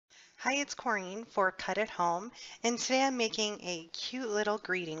Hi, it's Corrine for Cut at Home, and today I'm making a cute little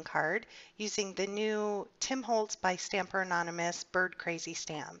greeting card using the new Tim Holtz by Stamper Anonymous Bird Crazy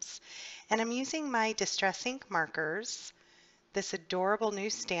stamps. And I'm using my Distress Ink markers, this adorable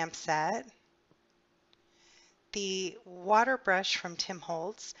new stamp set, the Waterbrush from Tim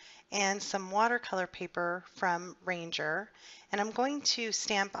Holtz, and some watercolor paper from Ranger. And I'm going to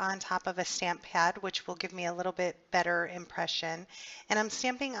stamp on top of a stamp pad, which will give me a little bit better impression. And I'm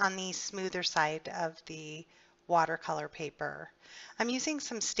stamping on the smoother side of the watercolor paper. I'm using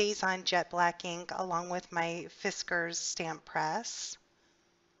some StazOn jet black ink along with my Fiskars stamp press.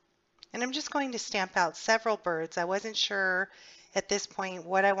 And I'm just going to stamp out several birds. I wasn't sure at this point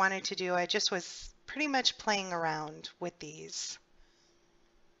what I wanted to do. I just was pretty much playing around with these.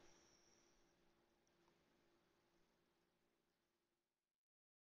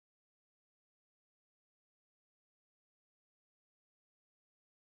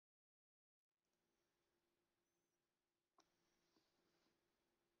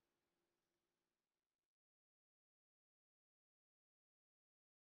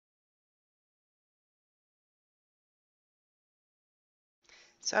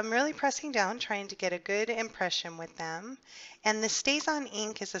 So I'm really pressing down, trying to get a good impression with them. And the StazOn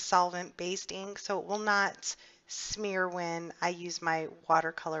ink is a solvent-based ink, so it will not smear when I use my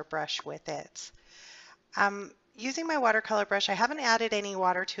watercolor brush with it. Using my watercolor brush, I haven't added any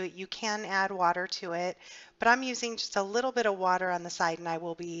water to it. You can add water to it, but I'm using just a little bit of water on the side, and I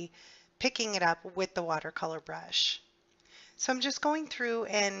will be picking it up with the watercolor brush. So I'm just going through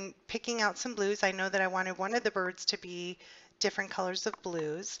and picking out some blues. I know that I wanted one of the birds to be different colors of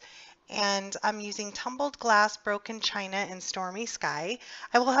blues. And I'm using Tumbled Glass, Broken China, and Stormy Sky.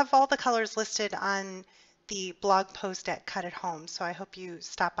 I will have all the colors listed on the blog post at Cut at Home, so I hope you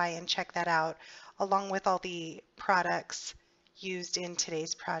stop by and check that out, along with all the products used in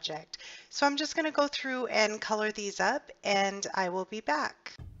today's project. So I'm just going to go through and color these up, and I will be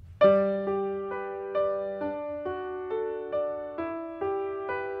back.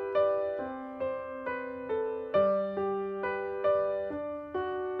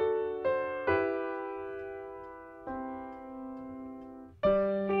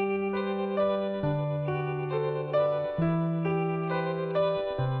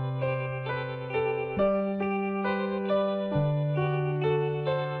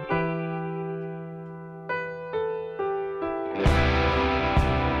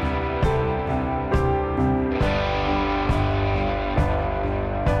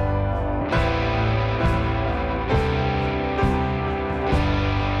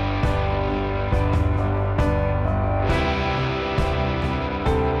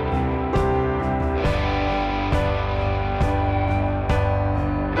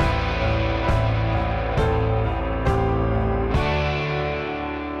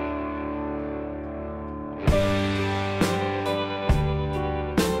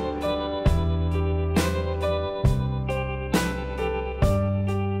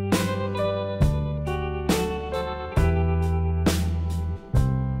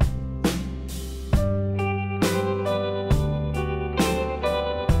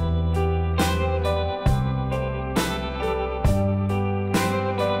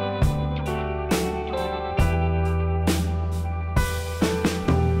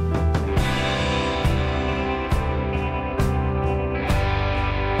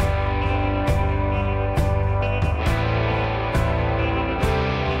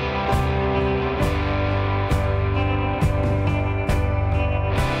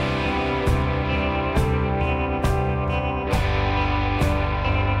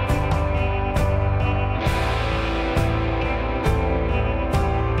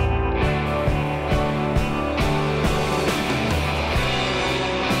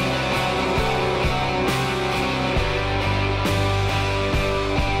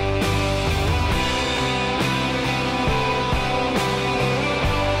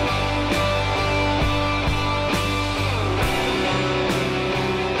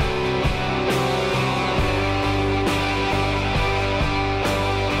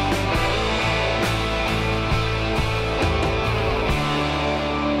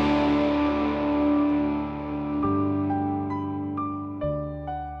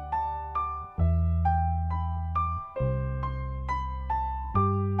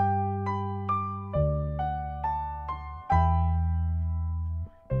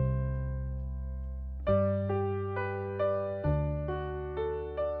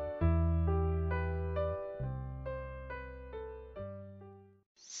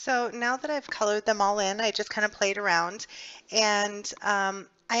 So now that I've colored them all in, I just kind of played around, and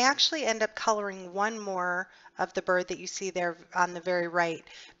I actually end up coloring one more of the bird that you see there on the very right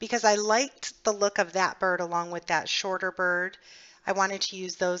because I liked the look of that bird along with that shorter bird. I wanted to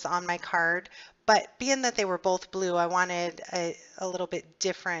use those on my card, but being that they were both blue, I wanted a little bit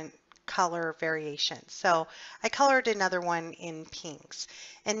different color variation. So I colored another one in pinks.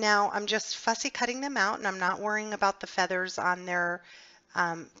 And now I'm just fussy cutting them out and I'm not worrying about the feathers on their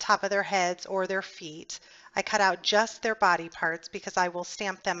top of their heads or their feet. I cut out just their body parts because I will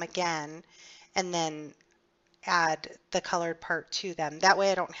stamp them again and then add the colored part to them. That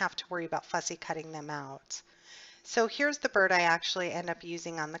way I don't have to worry about fussy cutting them out. So here's the bird I actually end up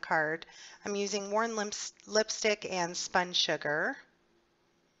using on the card. I'm using worn lipstick and spun sugar.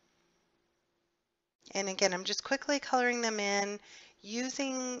 And again, I'm just quickly coloring them in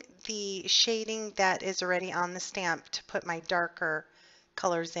using the shading that is already on the stamp to put my darker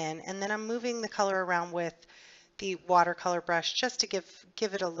colors in. And then I'm moving the color around with the watercolor brush just to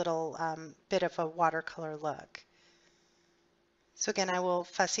give it a little bit of a watercolor look. So again, I will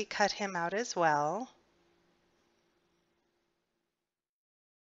fussy cut him out as well.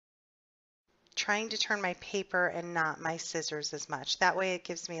 Trying to turn my paper and not my scissors as much. That way it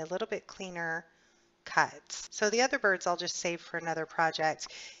gives me a little bit cleaner cuts. So the other birds I'll just save for another project.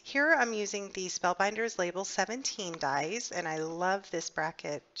 Here I'm using the Spellbinders Label 17 dies, and I love this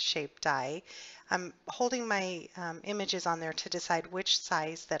bracket shaped die. I'm holding my images on there to decide which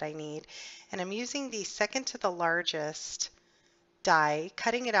size that I need, and I'm using the second to the largest die,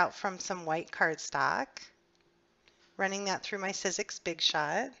 cutting it out from some white cardstock, running that through my Sizzix Big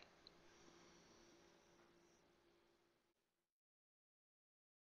Shot.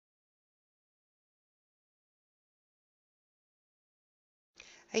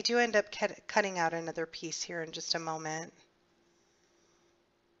 I do end up cutting out another piece here in just a moment.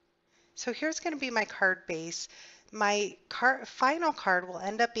 So here's going to be my card base. My final card will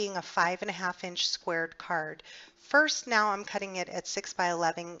end up being a 5.5-inch squared card. First, now I'm cutting it at 6 by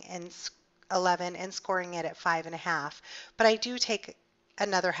 11 and scoring it at 5.5. But I do take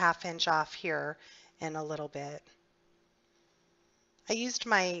another 1/2 inch off here in a little bit. I used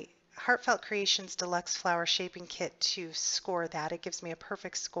my Heartfelt Creations Deluxe Flower Shaping Kit to score that. It gives me a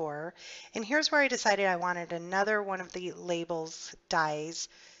perfect score. And here's where I decided I wanted another one of the labels dies.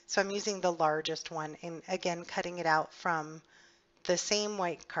 So I'm using the largest one and again cutting it out from the same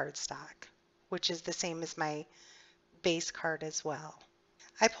white cardstock, which is the same as my base card as well.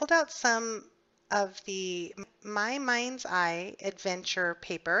 I pulled out some of the My Mind's Eye Adventure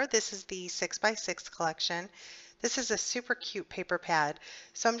paper. This is the 6x6 collection. This is a super cute paper pad.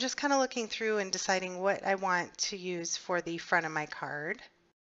 So I'm just kind of looking through and deciding what I want to use for the front of my card.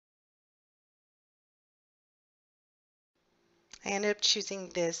 I ended up choosing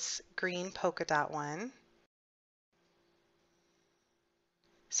this green polka dot one.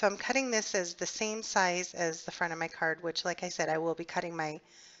 So I'm cutting this as the same size as the front of my card, which like I said, I will be cutting my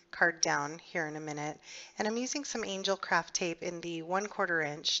card down here in a minute. And I'm using some Angel Craft tape in the 1/4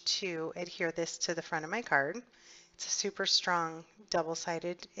 inch to adhere this to the front of my card. It's a super strong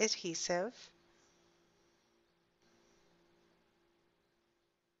double-sided adhesive.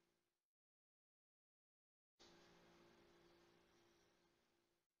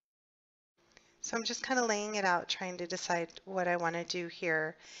 So I'm just kind of laying it out, trying to decide what I want to do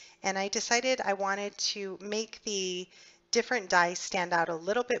here. And I decided I wanted to make the different dies stand out a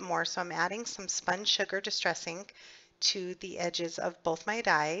little bit more. So I'm adding some spun sugar distress ink to the edges of both my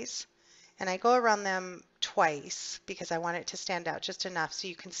dies. And I go around them twice because I want it to stand out just enough so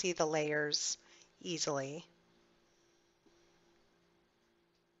you can see the layers easily.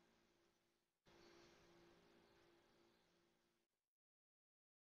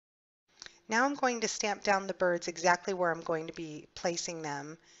 Now I'm going to stamp down the birds exactly where I'm going to be placing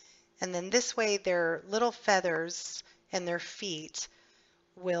them. And then this way their little feathers and their feet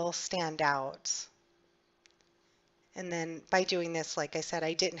will stand out. And then by doing this, like I said,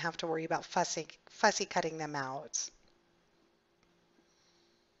 I didn't have to worry about fussy cutting them out.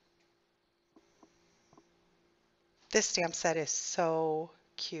 This stamp set is so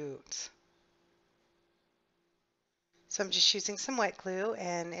cute. So I'm just using some wet glue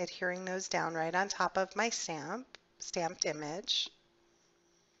and adhering those down right on top of my stamped image.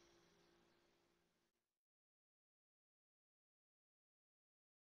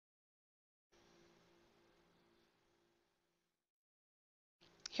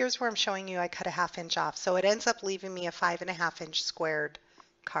 Here's where I'm showing you I cut a 1/2 inch off. So it ends up leaving me a 5.5 inch squared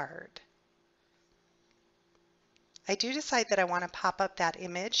card. I do decide that I want to pop up that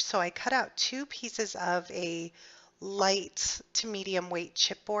image. So I cut out 2 pieces of a light to medium weight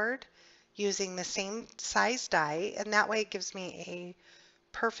chipboard using the same size die. And that way it gives me a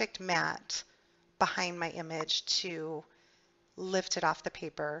perfect mat behind my image to lift it off the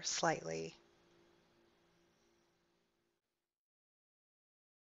paper slightly.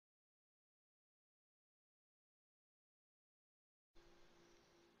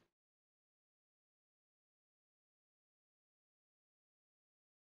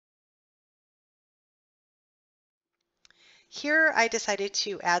 Here I decided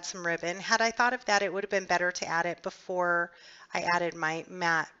to add some ribbon. Had I thought of that, it would have been better to add it before I added my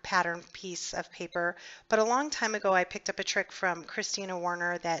matte pattern piece of paper. But a long time ago, I picked up a trick from Christina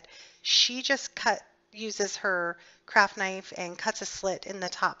Warner that she just uses her craft knife and cuts a slit in the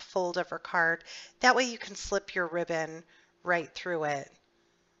top fold of her card. That way you can slip your ribbon right through it.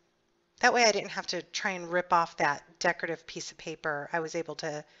 That way I didn't have to try and rip off that decorative piece of paper. I was able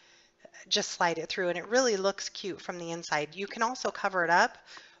to just slide it through, and it really looks cute from the inside. You can also cover it up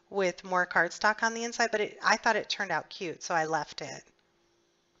with more cardstock on the inside, but I thought it turned out cute, so I left it.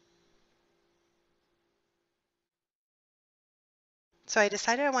 So I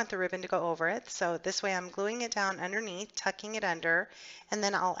decided I want the ribbon to go over it, so this way I'm gluing it down underneath, tucking it under, and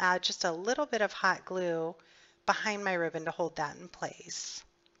then I'll add just a little bit of hot glue behind my ribbon to hold that in place.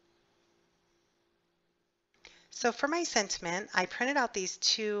 So for my sentiment, I printed out these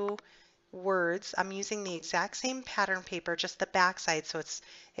two words. I'm using the exact same pattern paper, just the back side, so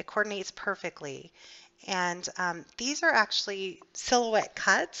it coordinates perfectly. And these are actually silhouette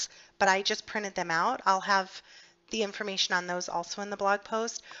cuts, but I just printed them out. I'll have the information on those also in the blog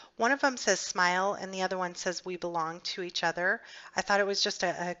post. One of them says smile and the other one says we belong to each other. I thought it was just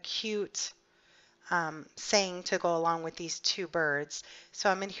a cute saying to go along with these two birds. So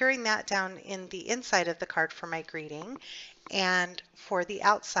I'm adhering that down in the inside of the card for my greeting. And for the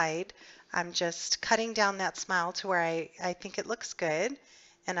outside, I'm just cutting down that smile to where I think it looks good.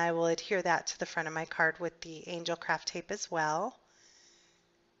 And I will adhere that to the front of my card with the angel craft tape as well.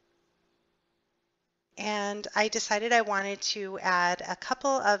 And I decided I wanted to add a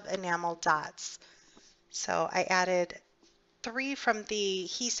couple of enamel dots. So I added 3 from the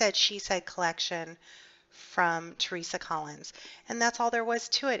He Said, She Said collection from Teresa Collins. And that's all there was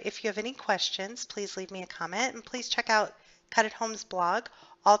to it. If you have any questions, please leave me a comment and please check out Cut at Home's blog.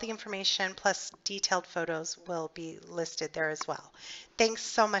 All the information plus detailed photos will be listed there as well. Thanks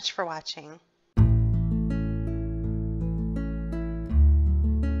so much for watching.